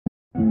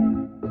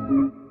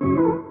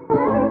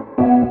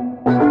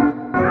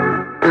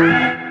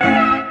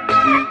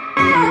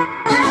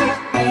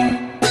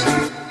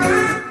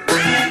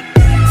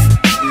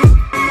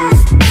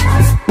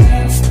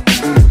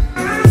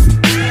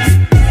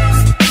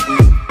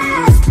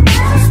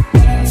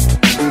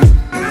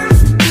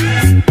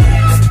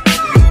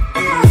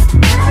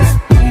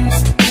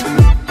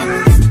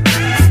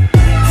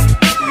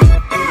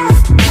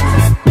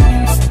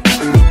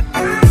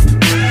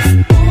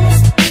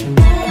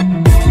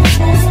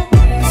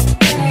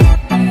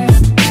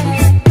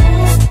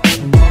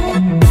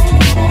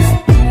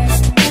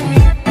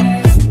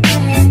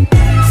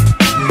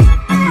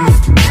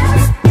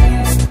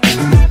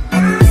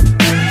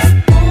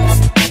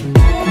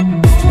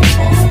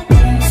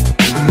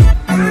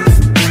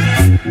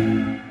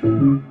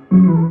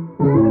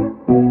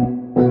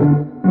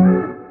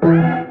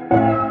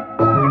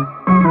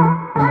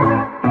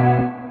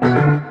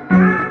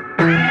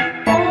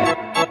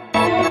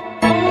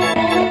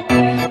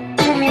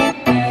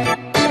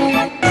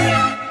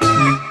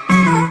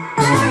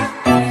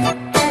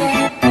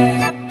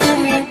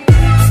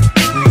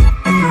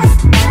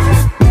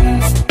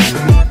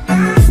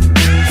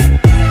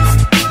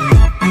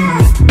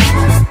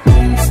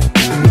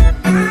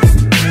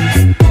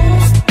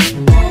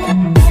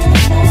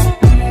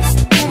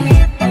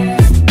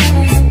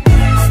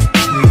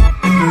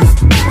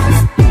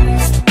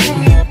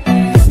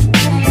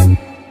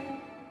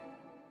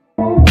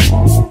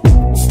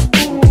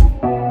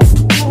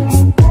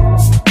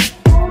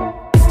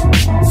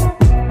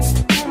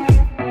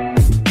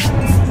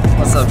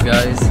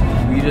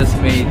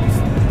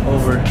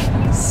over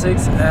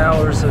 6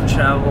 hours of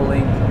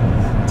traveling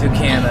to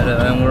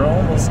Canada and we're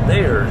almost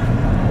there.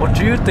 What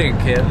do you think,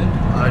 Kevin?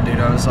 Dude,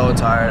 I'm so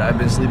tired. I've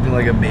been sleeping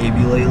like a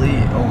baby lately.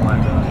 Oh my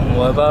god.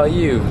 What about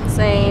you?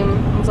 Same.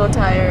 I'm so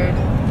tired.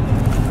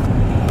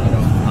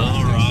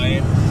 Hello,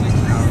 Ryan.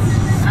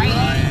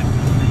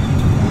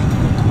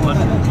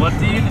 What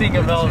do you think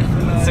about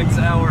 6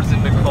 hours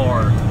in the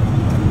car?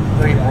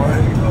 Very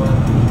boring.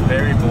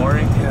 Very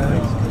boring?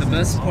 Yeah. The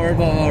best part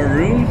about our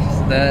room is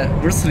that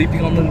we're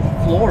sleeping on the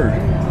floor.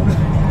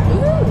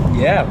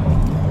 Yeah.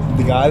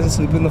 The guys are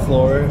sleeping on the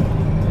floor.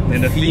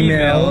 And the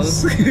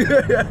females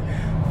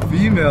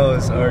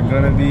females are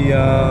gonna be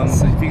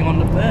sleeping on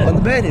the bed. On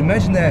the bed.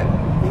 Imagine that.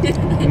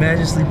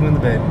 Imagine sleeping on the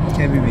bed.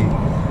 Can't be me.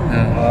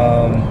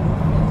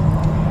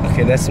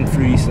 Okay, that's some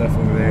free stuff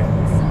over there.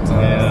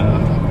 Yeah.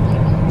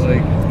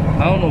 Like,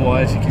 I don't know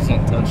why she keeps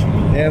on touching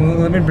me. Yeah,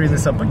 let me bring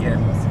this up again.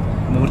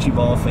 Mochi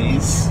ball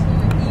face.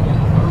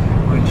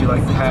 Would you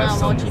like to have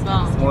some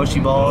mochi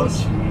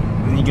balls?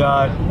 And you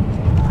got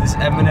this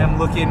M&M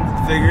looking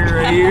figure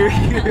right here.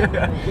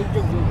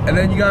 And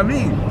then you got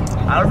me.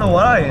 I don't know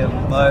what I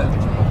am, but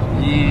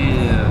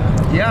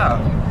yeah.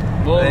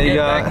 We'll get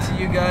back to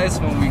you guys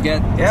when we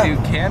get to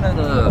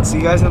Canada. See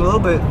you guys in a little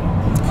bit.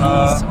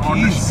 Peace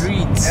on the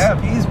streets. Yeah,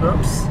 peace,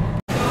 bros.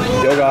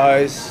 Yo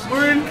guys,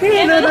 we're in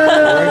Canada.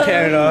 We're in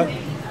Canada.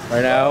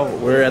 Right now,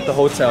 we're at the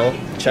hotel,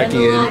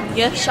 checking in.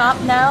 Gift shop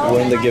now.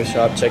 We're in the gift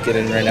shop, checking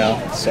in right now.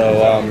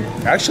 So,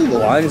 actually the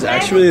line is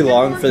actually really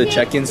long for the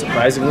check-in,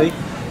 surprisingly.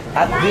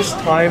 At this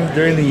time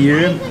during the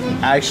year,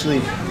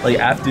 actually, like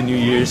after New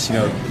Year's, you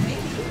know,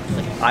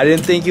 I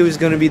didn't think it was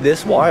gonna be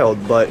this wild,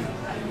 but,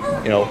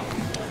 you know,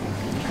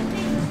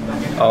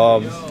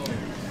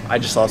 I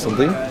just saw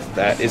something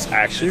that is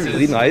actually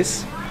really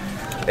nice.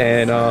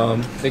 And,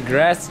 the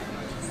grass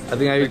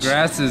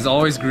is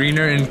always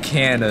greener in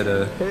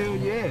Canada. Hell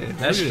yeah.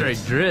 That's straight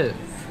drip.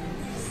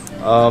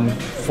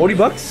 40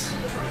 bucks?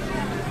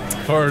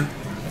 For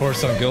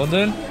some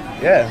gulden?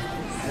 Yeah.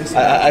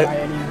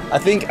 I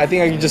think I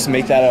can just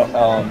make that up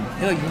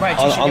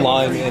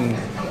online and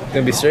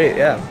gonna be straight,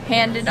 yeah.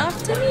 Hand it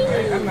off to me.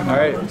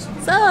 Alright.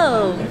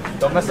 So.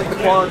 Don't mess up the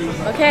quality.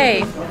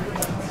 Okay.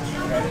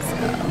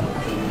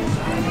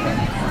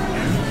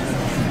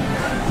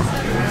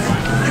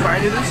 Try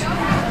to do this?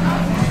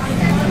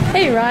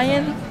 Hey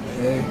Ryan.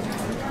 Hey.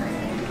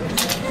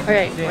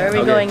 Alright, where are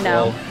we going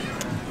now? Well,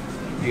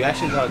 you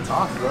actually gotta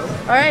talk, bro.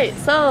 Alright,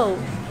 so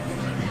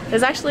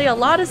there's actually a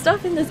lot of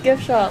stuff in this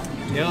gift shop.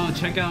 Yo,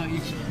 check out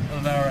each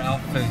of our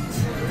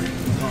outfits.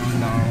 Oh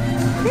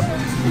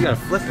no. You gotta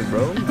flip it,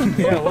 bro.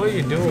 Yeah, what are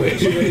you doing?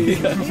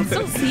 You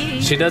still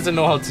see. She doesn't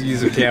know how to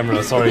use a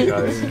camera, sorry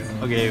guys.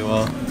 Okay,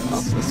 well,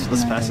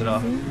 let's pass it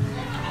off.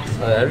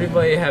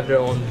 Everybody have their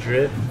own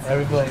drip.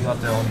 Everybody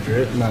got their own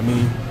drip. Not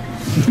me.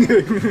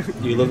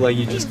 You look like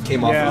you just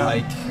came off a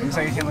hike. Looks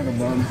like you came like a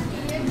bum.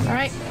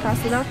 Alright, pass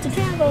it off to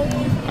Campbell.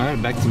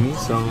 Alright, back to me.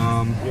 So,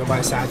 You'll buy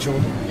a satchel.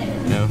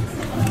 you know,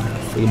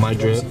 look at my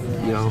drip.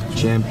 You know,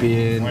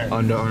 Champion,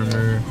 Under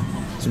Armour,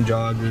 some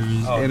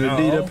joggers, and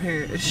Adidas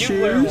pants,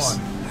 shoes.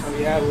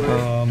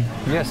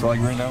 Yeah, so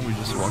like right now we're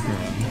just walking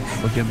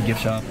around, looking at the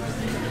gift shop.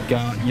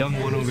 Got a young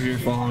one over here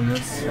following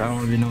us. I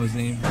don't even know his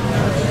name.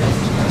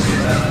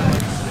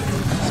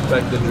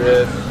 Expect the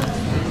drip.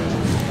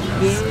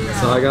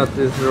 So I got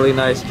this really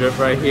nice drip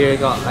right here. I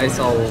got ice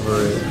all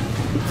over it.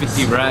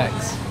 50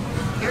 racks.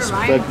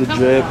 Expect the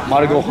drip.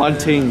 About to go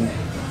hunting.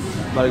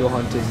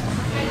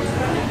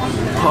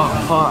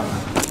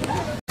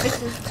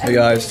 Hey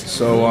guys,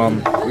 so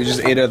we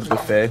just ate at the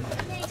buffet.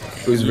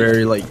 It was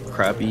very like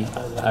crappy.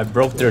 I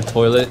broke their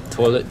toilet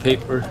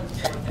paper.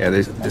 Yeah,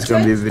 there's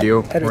gonna be a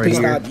video right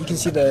here. You can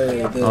see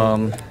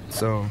the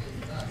So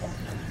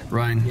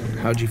Ryan,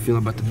 how'd you feel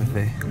about the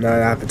buffet? not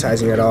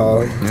appetizing at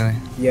all. Really?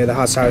 Yeah, the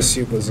hot sour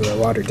soup was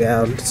watered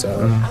down,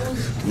 so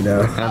you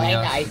know.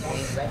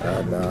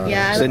 No.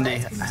 Yeah,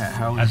 Cindy,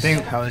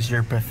 how was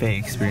your buffet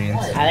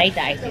experience? I like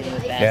the ice cream the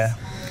best. Yeah.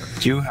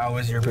 Ju, how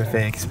was your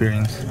buffet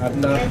experience?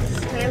 Not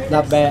bad.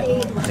 Not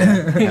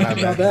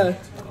bad.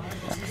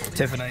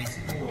 Tiffany,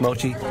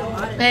 Mochi,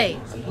 hey,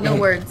 no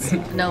words.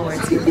 No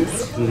words. did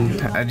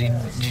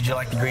you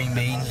like the green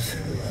beans?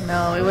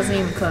 No, it wasn't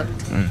even cooked.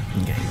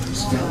 Okay.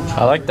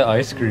 I like the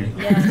ice cream.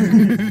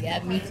 Yeah.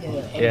 Yeah, me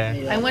too.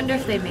 Yeah. I wonder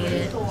if they made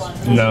it.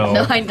 No.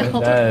 No, I know.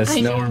 That's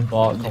I know.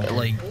 store-bought.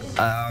 Like,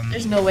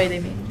 There's no way they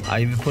made it. I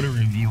even put a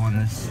review on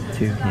this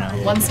too. You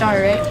know. 1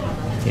 star, right?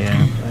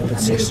 Yeah. I put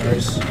 6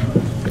 stars.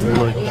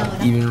 Look,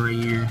 even right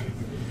here.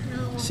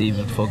 See if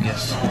it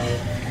focus.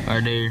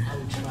 Right there.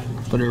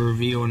 Put a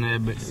review on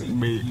that bit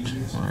real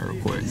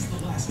quick.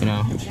 You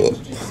know.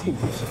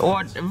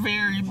 What?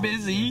 Very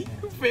busy.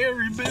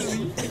 Very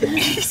busy.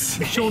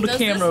 Show the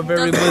camera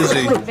very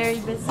busy. Very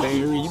busy.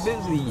 Very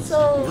busy.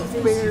 So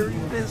Very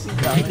busy,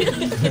 guys.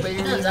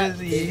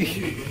 Very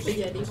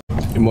busy.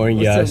 Good morning,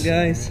 guys. What's up,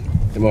 guys?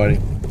 Good morning.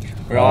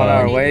 We're on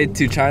our way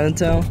to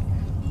Chinatown.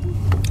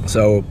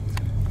 So,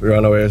 we're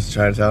on our way to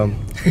Chinatown.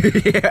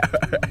 Yeah.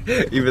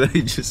 Even though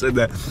you just said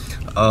that.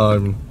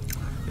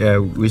 Yeah,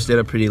 we stayed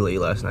up pretty late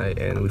last night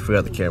and we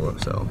forgot the camera,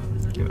 so,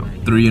 you know.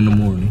 3 in the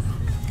morning.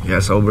 Yeah,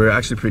 so we're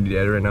actually pretty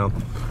dead right now.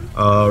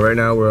 Right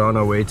now we're on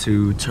our way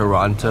to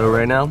Toronto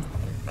right now.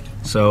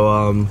 So,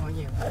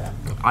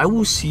 I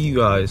will see you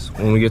guys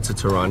when we get to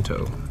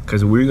Toronto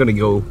because we're gonna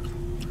go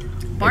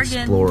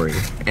exploring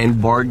and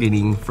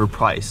bargaining for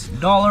price.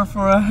 $1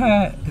 for a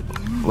hat.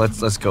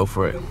 Let's go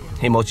for it.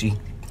 Hey Mochi.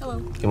 Hello.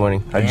 Good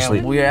morning. How'd you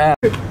sleep? We're at.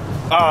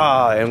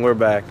 And we're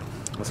back.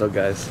 What's up,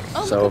 guys?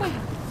 Oh, so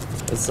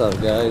What's up,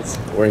 guys?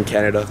 we're in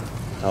Canada.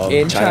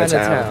 In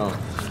Chinatown.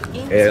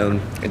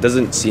 And it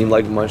doesn't seem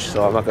like much,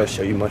 so I'm not gonna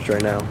show you much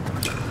right now.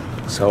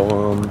 So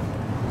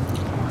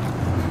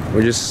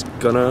we're just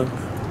gonna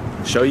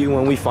show you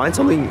when we find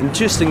something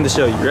interesting to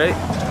show you, right?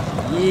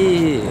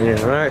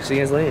 Yeah. All right. See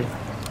you guys later.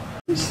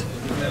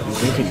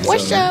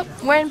 What's up?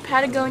 We're in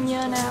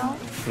Patagonia now.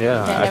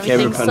 Yeah, And I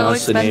can't even everything's so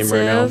pronounce the name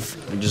right now.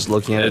 expensive. We're just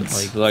looking at it.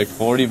 It's like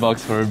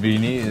 $40 for a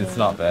beanie. It's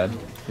not bad.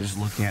 We're just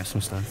looking at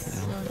some stuff. You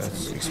know,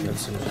 that's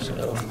expensive.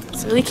 So.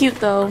 It's really cute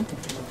though.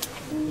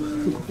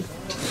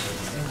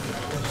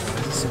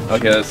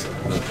 Okay, let's go.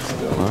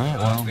 Alright,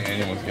 I don't think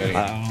anyone's getting it.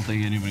 I don't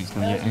think anybody's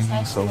gonna get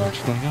anything, so we're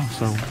just gonna go.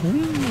 So.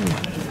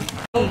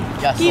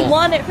 He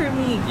won it for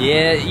me.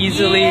 Yeah,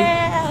 easily.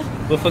 Yeah.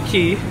 With a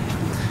key.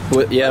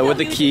 With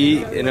the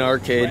key in an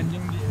arcade.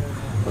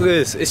 Look at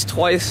this. It's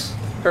twice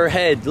her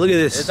head. Look at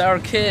this. It's our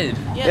kid.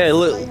 Yeah,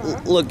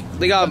 look.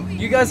 They got.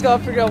 You guys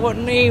gotta figure out what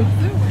name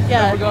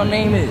Yeah. we're gonna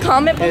name it.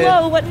 Comment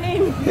below what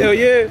name. Hell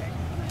yeah.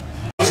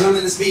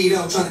 Running the speed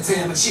up, trying to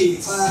tan my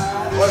cheeks.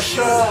 What's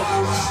up?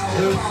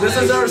 This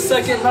is our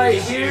second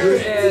night here,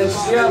 and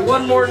we have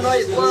one more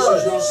night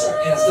left. And I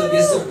still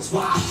get service.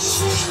 Wow.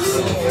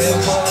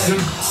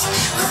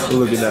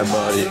 Look at that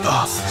body. I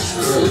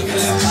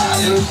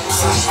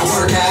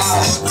work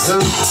out.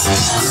 Girl,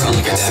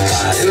 look at that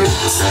body. Girl,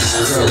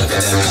 look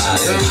at that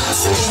body.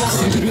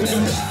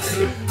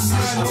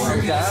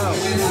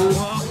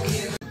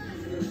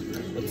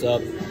 What's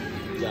up,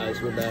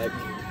 guys? We're back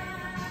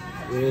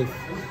with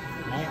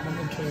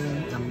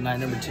night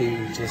number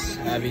two. Just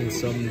having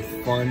some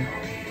fun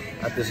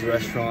at this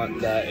restaurant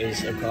that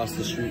is across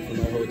the street from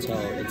our hotel.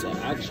 It's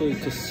actually a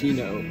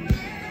casino,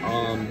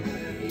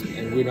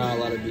 and we're not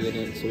allowed to be in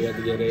it, so we have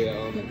to get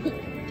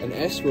an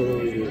escort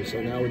over here. So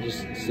now we're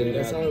just sitting.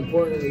 That's how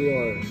important we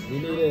are. We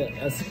need an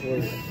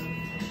escort.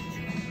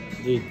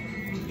 Dude,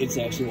 it's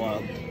actually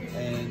wild.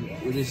 And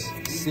we're just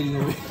sitting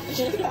over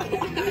here.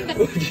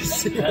 We're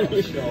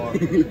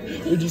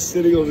just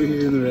sitting over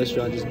here in the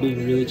restaurant, just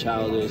being really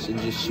childish and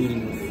just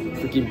shooting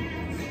freaking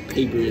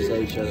papers at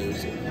each other.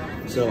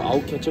 So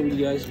I'll catch up with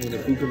you guys when the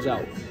food comes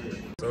out.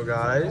 So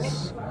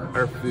guys,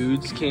 our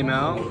foods came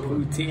out.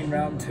 Poutine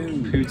round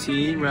 2.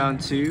 Poutine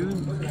round 2.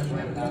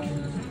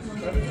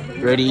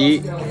 Ready to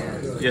eat?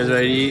 You guys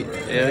ready to eat?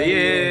 Hell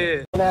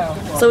yeah!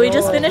 So we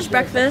just finished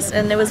breakfast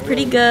and it was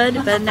pretty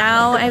good, but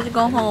now I have to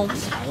go home.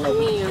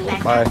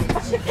 Bye.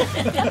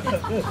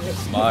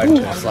 My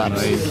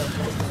Tiffany.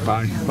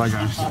 Bye. Bye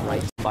guys.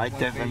 Bye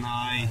Tiffany.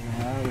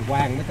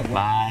 Bye.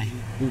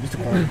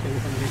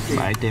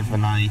 Bye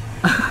Tiffany.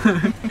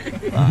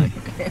 Bye.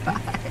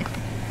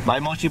 Bye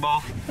Mochi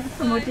Ball.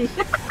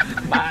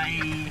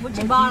 Bye.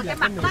 Mochi ball cái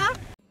mặt đó.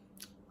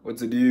 What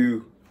to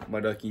do, my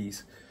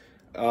duckies?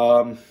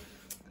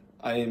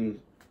 I am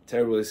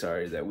terribly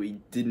sorry that we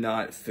did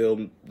not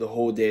film the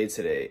whole day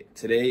today.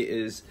 Today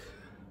is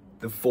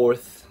the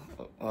 4th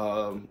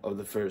of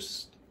the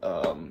 1st.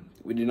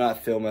 We did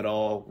not film at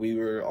all. We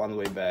were on the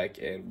way back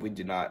and we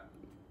did not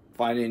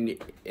find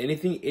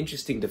anything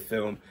interesting to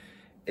film.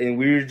 And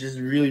we were just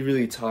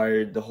really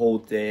tired the whole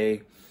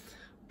day.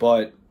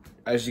 But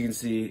as you can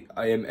see,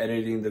 I am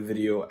editing the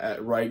video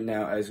right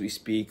now as we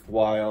speak,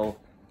 while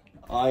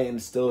I am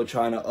still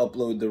trying to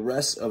upload the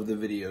rest of the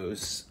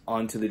videos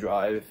onto the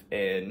drive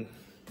and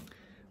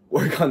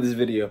work on this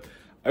video.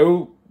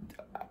 I'm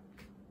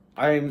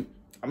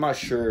not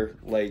sure,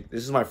 like,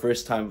 this is my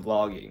first time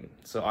vlogging,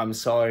 so I'm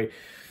sorry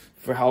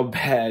for how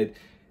bad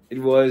it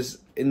was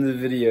in the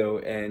video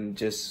and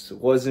just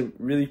wasn't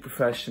really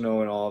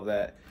professional and all of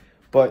that.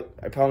 But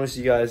I promise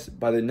you guys,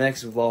 by the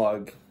next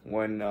vlog,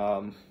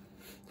 when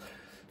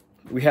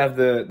we have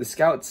the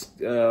scouts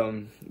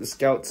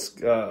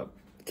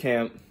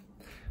camp,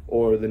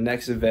 or the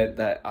next event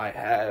that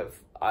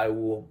I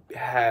will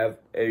have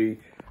a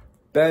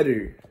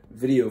better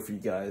video for you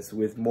guys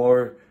with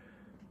more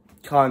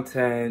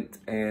content,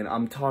 and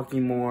I'm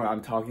talking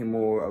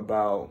more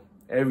about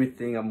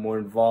everything. I'm more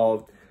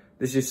involved.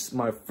 This is just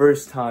my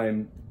first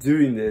time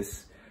doing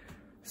this,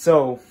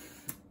 so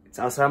it's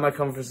outside my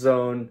comfort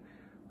zone.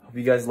 Hope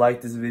you guys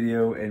like this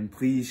video, and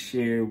please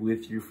share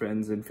with your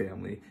friends and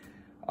family.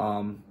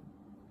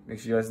 Make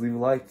sure you guys leave a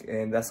like,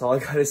 and that's all I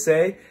gotta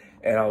say,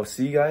 and I will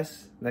see you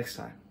guys next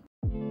time.